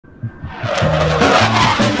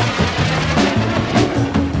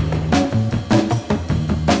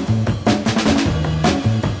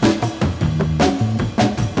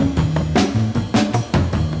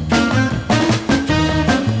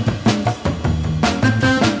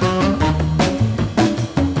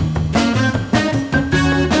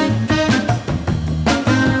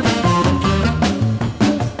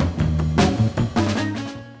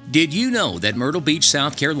Did you know that Myrtle Beach,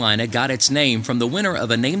 South Carolina got its name from the winner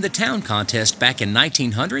of a Name the Town contest back in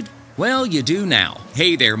 1900? Well, you do now.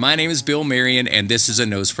 Hey there, my name is Bill Marion, and this is A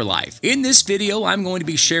Nose for Life. In this video, I'm going to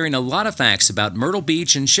be sharing a lot of facts about Myrtle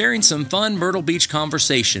Beach and sharing some fun Myrtle Beach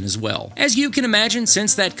conversation as well. As you can imagine,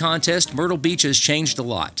 since that contest, Myrtle Beach has changed a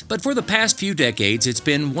lot. But for the past few decades, it's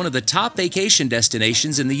been one of the top vacation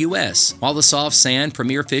destinations in the U.S. While the soft sand,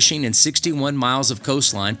 premier fishing, and 61 miles of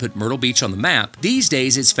coastline put Myrtle Beach on the map, these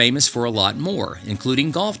days it's famous for a lot more,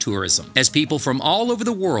 including golf tourism, as people from all over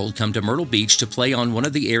the world come to Myrtle Beach to play on one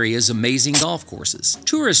of the area's amazing golf courses.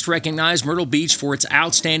 Tourists recognize Myrtle Beach for its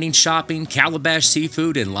outstanding shopping, calabash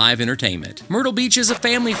seafood, and live entertainment. Myrtle Beach is a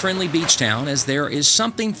family-friendly beach town, as there is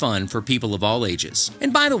something fun for people of all ages.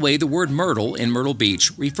 And by the way, the word myrtle in Myrtle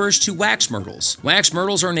Beach refers to wax myrtles. Wax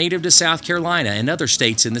myrtles are native to South Carolina and other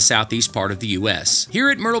states in the southeast part of the U.S.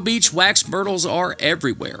 Here at Myrtle Beach, wax myrtles are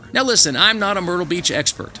everywhere. Now listen, I'm not a Myrtle Beach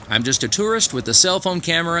expert. I'm just a tourist with a cell phone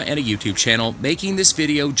camera and a YouTube channel making this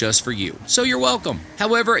video just for you. So you're welcome.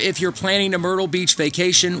 However, if you're planning a Myrtle Beach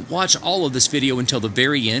vacation, watch all of this video until the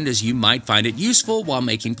very end, as you might find it useful while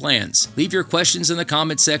making plans. Leave your questions in the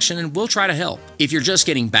comments section and we'll try to help. If you're just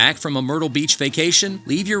getting back from a Myrtle Beach vacation,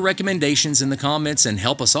 leave your recommendations in the comments and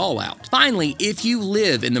help us all out. Finally, if you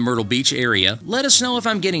live in the Myrtle Beach area, let us know if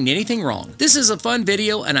I'm getting anything wrong. This is a fun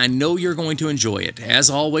video and I know you're going to enjoy it. As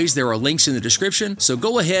always, there are links in the description, so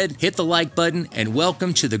go ahead, hit the like button, and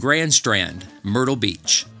welcome to the Grand Strand, Myrtle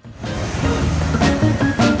Beach.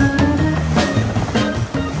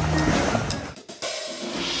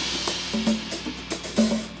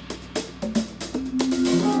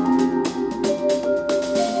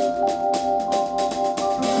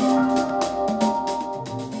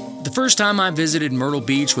 The first time I visited Myrtle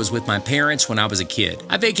Beach was with my parents when I was a kid.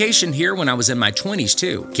 I vacationed here when I was in my 20s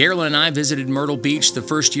too. Carolyn and I visited Myrtle Beach the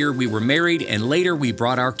first year we were married, and later we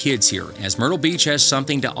brought our kids here, as Myrtle Beach has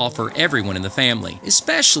something to offer everyone in the family,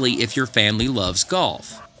 especially if your family loves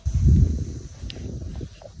golf.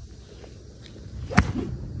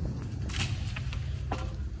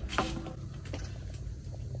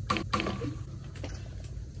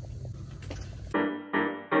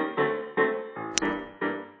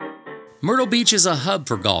 Myrtle Beach is a hub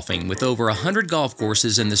for golfing with over 100 golf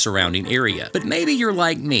courses in the surrounding area. But maybe you're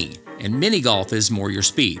like me, and mini golf is more your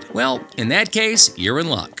speed. Well, in that case, you're in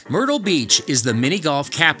luck. Myrtle Beach is the mini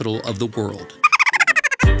golf capital of the world.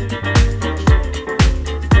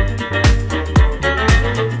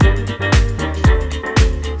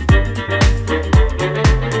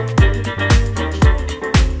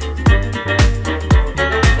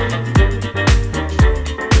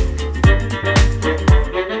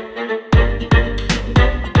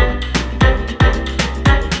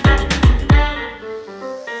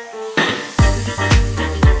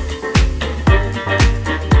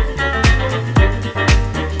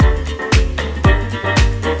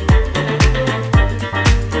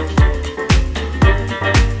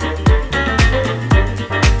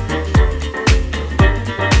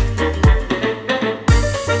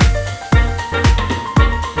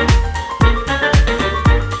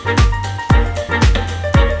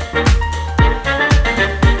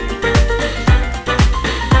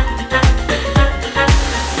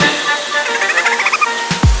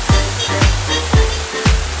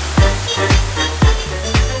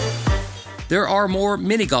 There are more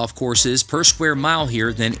mini golf courses per square mile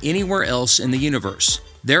here than anywhere else in the universe.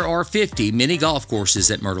 There are 50 mini golf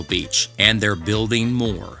courses at Myrtle Beach, and they're building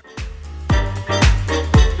more.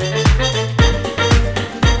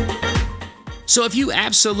 So if you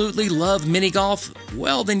absolutely love mini golf,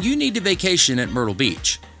 well, then you need to vacation at Myrtle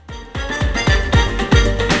Beach.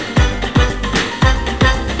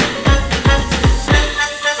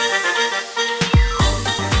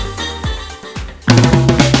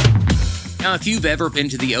 Now, if you've ever been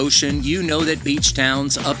to the ocean, you know that beach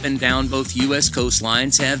towns up and down both U.S.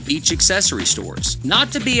 coastlines have beach accessory stores.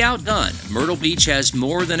 Not to be outdone, Myrtle Beach has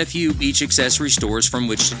more than a few beach accessory stores from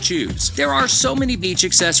which to choose. There are so many beach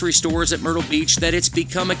accessory stores at Myrtle Beach that it's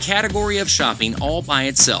become a category of shopping all by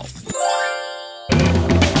itself.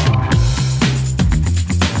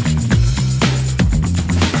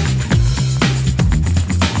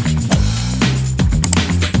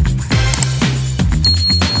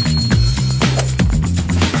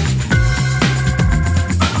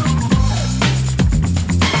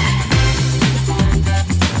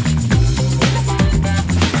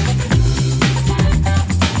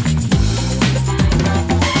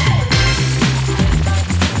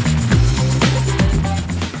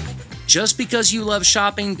 just because you love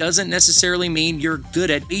shopping doesn't necessarily mean you're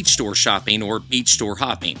good at beach store shopping or beach store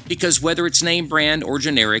hopping, because whether it's name brand or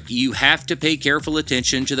generic, you have to pay careful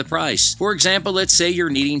attention to the price. For example, let's say you're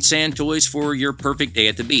needing sand toys for your perfect day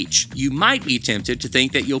at the beach. You might be tempted to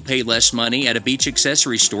think that you'll pay less money at a beach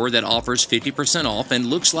accessory store that offers 50% off and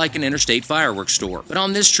looks like an interstate fireworks store. But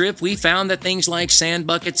on this trip, we found that things like sand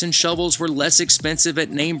buckets and shovels were less expensive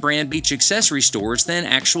at name brand beach accessory stores than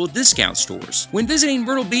actual discount stores. When visiting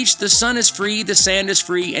Myrtle Beach, the sun is free, the sand is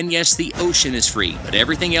free, and yes, the ocean is free, but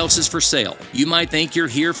everything else is for sale. You might think you're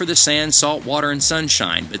here for the sand, salt water, and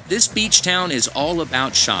sunshine, but this beach town is all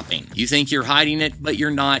about shopping. You think you're hiding it, but you're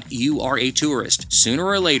not. You are a tourist. Sooner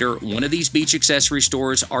or later, one of these beach accessory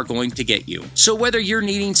stores are going to get you. So whether you're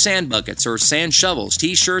needing sand buckets or sand shovels,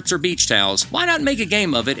 t-shirts, or beach towels, why not make a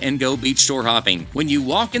game of it and go beach store hopping? When you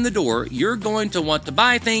walk in the door, you're going to want to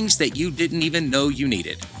buy things that you didn't even know you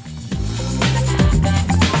needed.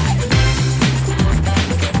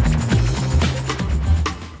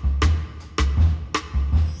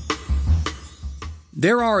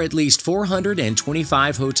 There are at least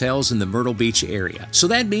 425 hotels in the Myrtle Beach area, so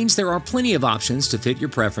that means there are plenty of options to fit your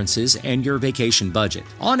preferences and your vacation budget.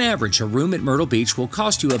 On average, a room at Myrtle Beach will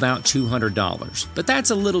cost you about $200, but that's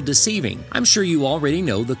a little deceiving. I'm sure you already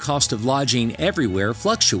know the cost of lodging everywhere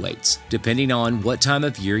fluctuates, depending on what time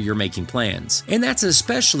of year you're making plans. And that's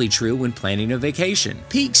especially true when planning a vacation.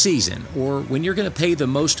 Peak season, or when you're going to pay the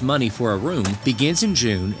most money for a room, begins in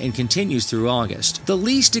June and continues through August. The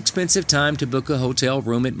least expensive time to book a hotel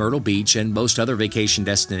room at Myrtle Beach and most other vacation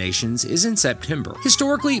destinations is in September.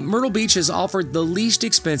 Historically, Myrtle Beach has offered the least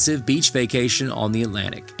expensive beach vacation on the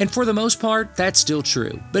Atlantic, and for the most part, that's still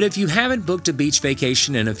true. But if you haven't booked a beach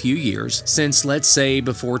vacation in a few years, since let's say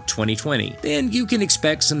before 2020, then you can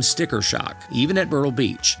expect some sticker shock, even at Myrtle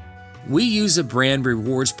Beach. We use a brand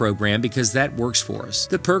rewards program because that works for us.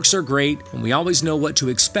 The perks are great, and we always know what to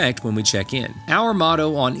expect when we check in. Our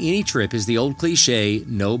motto on any trip is the old cliche,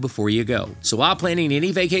 know before you go. So while planning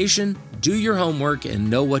any vacation, do your homework and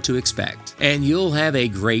know what to expect, and you'll have a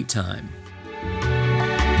great time.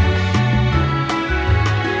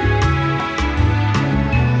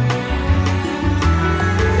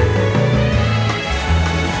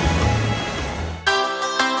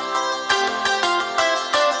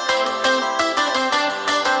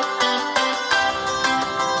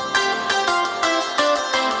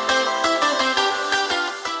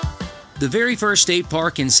 The very first state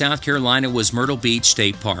park in South Carolina was Myrtle Beach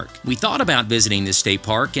State Park. We thought about visiting this state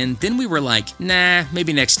park, and then we were like, nah,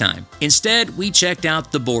 maybe next time. Instead, we checked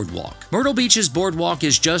out the boardwalk. Myrtle Beach's boardwalk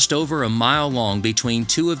is just over a mile long between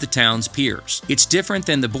two of the town's piers. It's different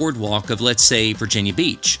than the boardwalk of, let's say, Virginia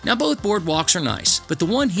Beach. Now, both boardwalks are nice, but the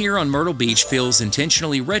one here on Myrtle Beach feels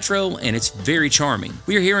intentionally retro, and it's very charming.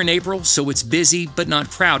 We are here in April, so it's busy but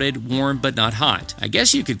not crowded, warm but not hot. I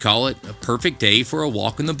guess you could call it a perfect day for a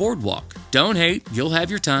walk on the boardwalk. Don't hate, you'll have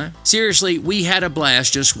your time. Seriously, we had a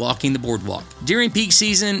blast just walking the boardwalk. During peak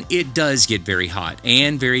season, it does get very hot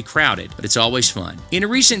and very crowded, but it's always fun. In a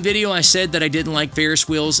recent video, I said that I didn't like Ferris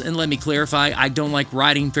wheels, and let me clarify, I don't like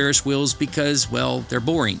riding Ferris wheels because, well, they're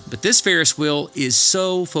boring. But this Ferris wheel is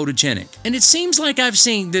so photogenic, and it seems like I've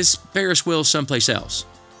seen this Ferris wheel someplace else.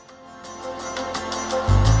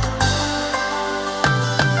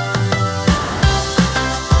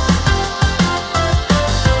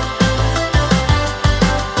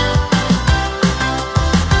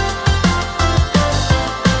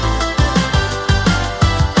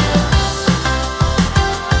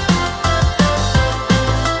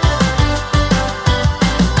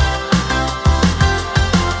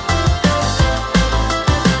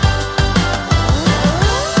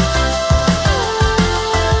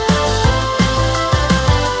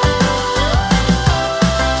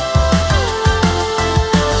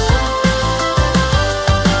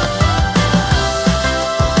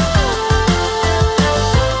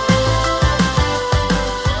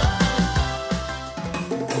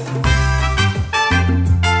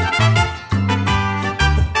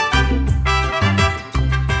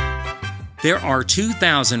 There are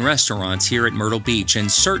 2,000 restaurants here at Myrtle Beach,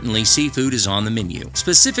 and certainly seafood is on the menu,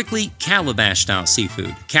 specifically Calabash-style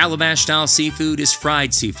seafood. Calabash-style seafood is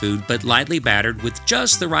fried seafood, but lightly battered with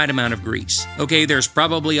just the right amount of grease. Okay, there's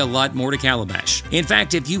probably a lot more to Calabash. In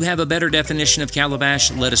fact, if you have a better definition of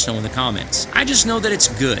Calabash, let us know in the comments. I just know that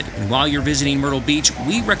it's good, and while you're visiting Myrtle Beach,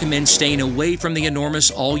 we recommend staying away from the enormous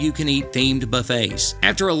all-you-can-eat themed buffets.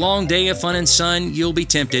 After a long day of fun and sun, you'll be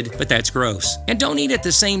tempted, but that's gross. And don't eat at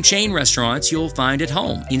the same chain restaurant restaurants you'll find at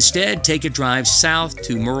home. Instead, take a drive south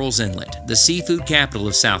to Murrells Inlet, the seafood capital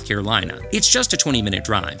of South Carolina. It's just a 20-minute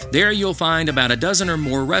drive. There you'll find about a dozen or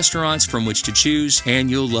more restaurants from which to choose, and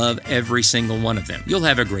you'll love every single one of them. You'll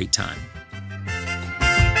have a great time.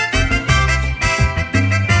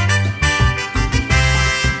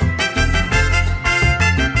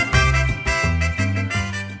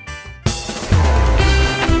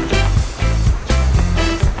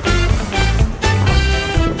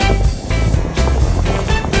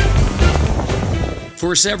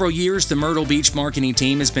 For several years, the Myrtle Beach marketing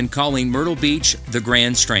team has been calling Myrtle Beach the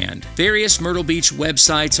Grand Strand. Various Myrtle Beach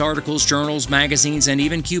websites, articles, journals, magazines, and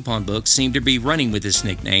even coupon books seem to be running with this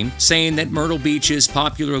nickname, saying that Myrtle Beach is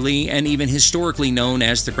popularly and even historically known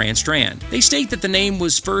as the Grand Strand. They state that the name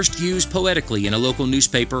was first used poetically in a local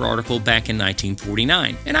newspaper article back in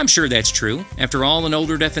 1949, and I'm sure that's true. After all, an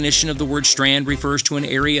older definition of the word strand refers to an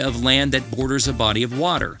area of land that borders a body of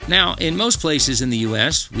water. Now, in most places in the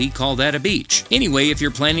U.S., we call that a beach. Anyway, if you're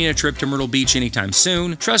planning a trip to Myrtle Beach anytime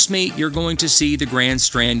soon, trust me, you're going to see the Grand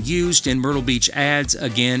Strand used in Myrtle Beach ads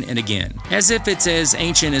again and again, as if it's as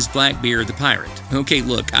ancient as Blackbeard the pirate. Okay,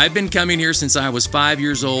 look, I've been coming here since I was 5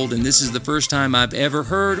 years old, and this is the first time I've ever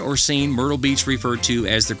heard or seen Myrtle Beach referred to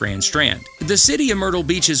as the Grand Strand. The City of Myrtle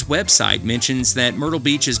Beach's website mentions that Myrtle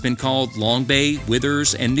Beach has been called Long Bay,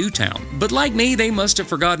 Withers, and Newtown, but like me, they must have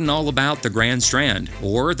forgotten all about the Grand Strand,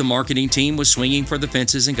 or the marketing team was swinging for the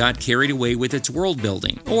fences and got carried away with its world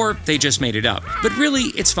building, or they just made it up. But really,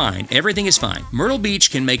 it's fine. Everything is fine. Myrtle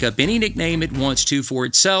Beach can make up any nickname it wants to for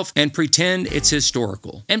itself and pretend it's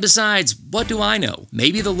historical. And besides, what do I know?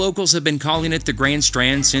 Maybe the locals have been calling it the Grand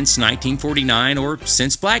Strand since 1949 or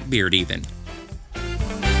since Blackbeard even.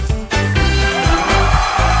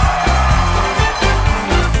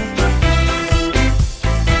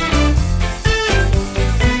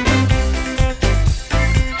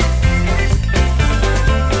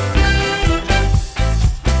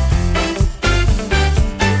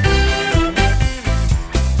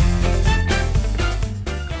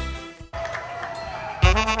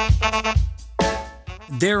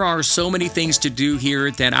 There are so many things to do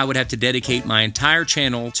here that I would have to dedicate my entire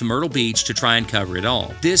channel to Myrtle Beach to try and cover it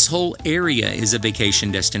all. This whole area is a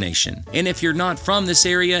vacation destination. And if you're not from this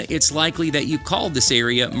area, it's likely that you called this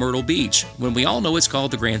area Myrtle Beach, when we all know it's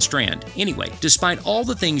called the Grand Strand. Anyway, despite all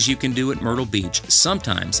the things you can do at Myrtle Beach,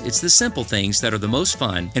 sometimes it's the simple things that are the most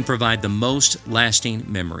fun and provide the most lasting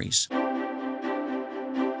memories.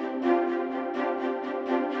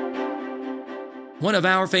 One of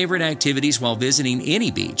our favorite activities while visiting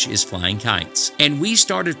any beach is flying kites. And we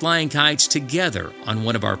started flying kites together on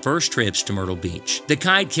one of our first trips to Myrtle Beach. The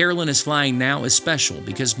kite Carolyn is flying now is special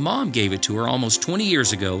because Mom gave it to her almost 20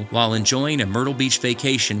 years ago while enjoying a Myrtle Beach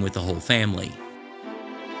vacation with the whole family.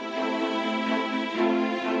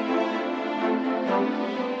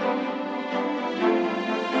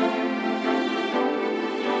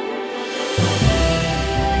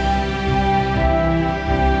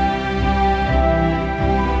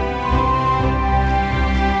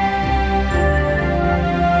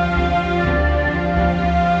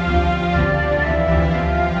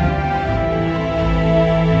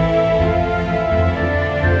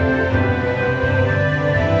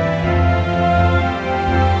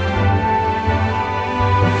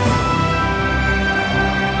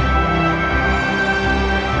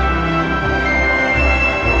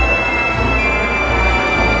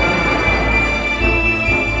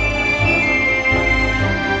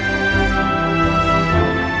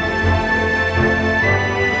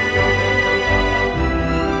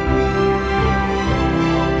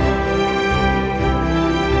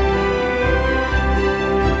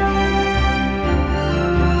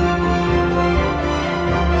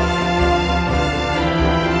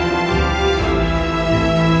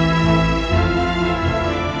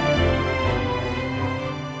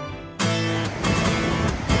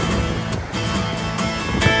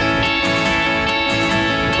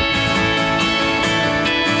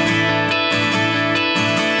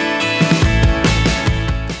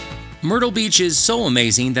 Myrtle Beach is so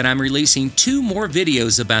amazing that I'm releasing 2 more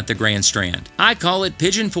videos about the Grand Strand. I call it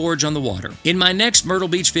Pigeon Forge on the Water. In my next Myrtle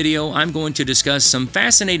Beach video, I'm going to discuss some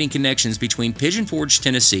fascinating connections between Pigeon Forge,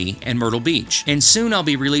 Tennessee and Myrtle Beach. And soon I'll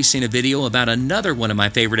be releasing a video about another one of my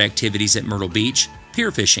favorite activities at Myrtle Beach, pier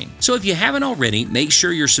fishing. So if you haven't already, make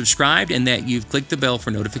sure you're subscribed and that you've clicked the bell for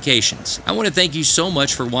notifications. I want to thank you so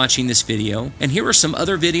much for watching this video, and here are some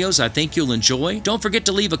other videos I think you'll enjoy. Don't forget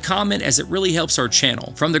to leave a comment as it really helps our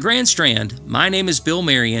channel. From the Grand Strand, my name is Bill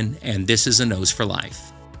Marion, and this is A Nose for Life.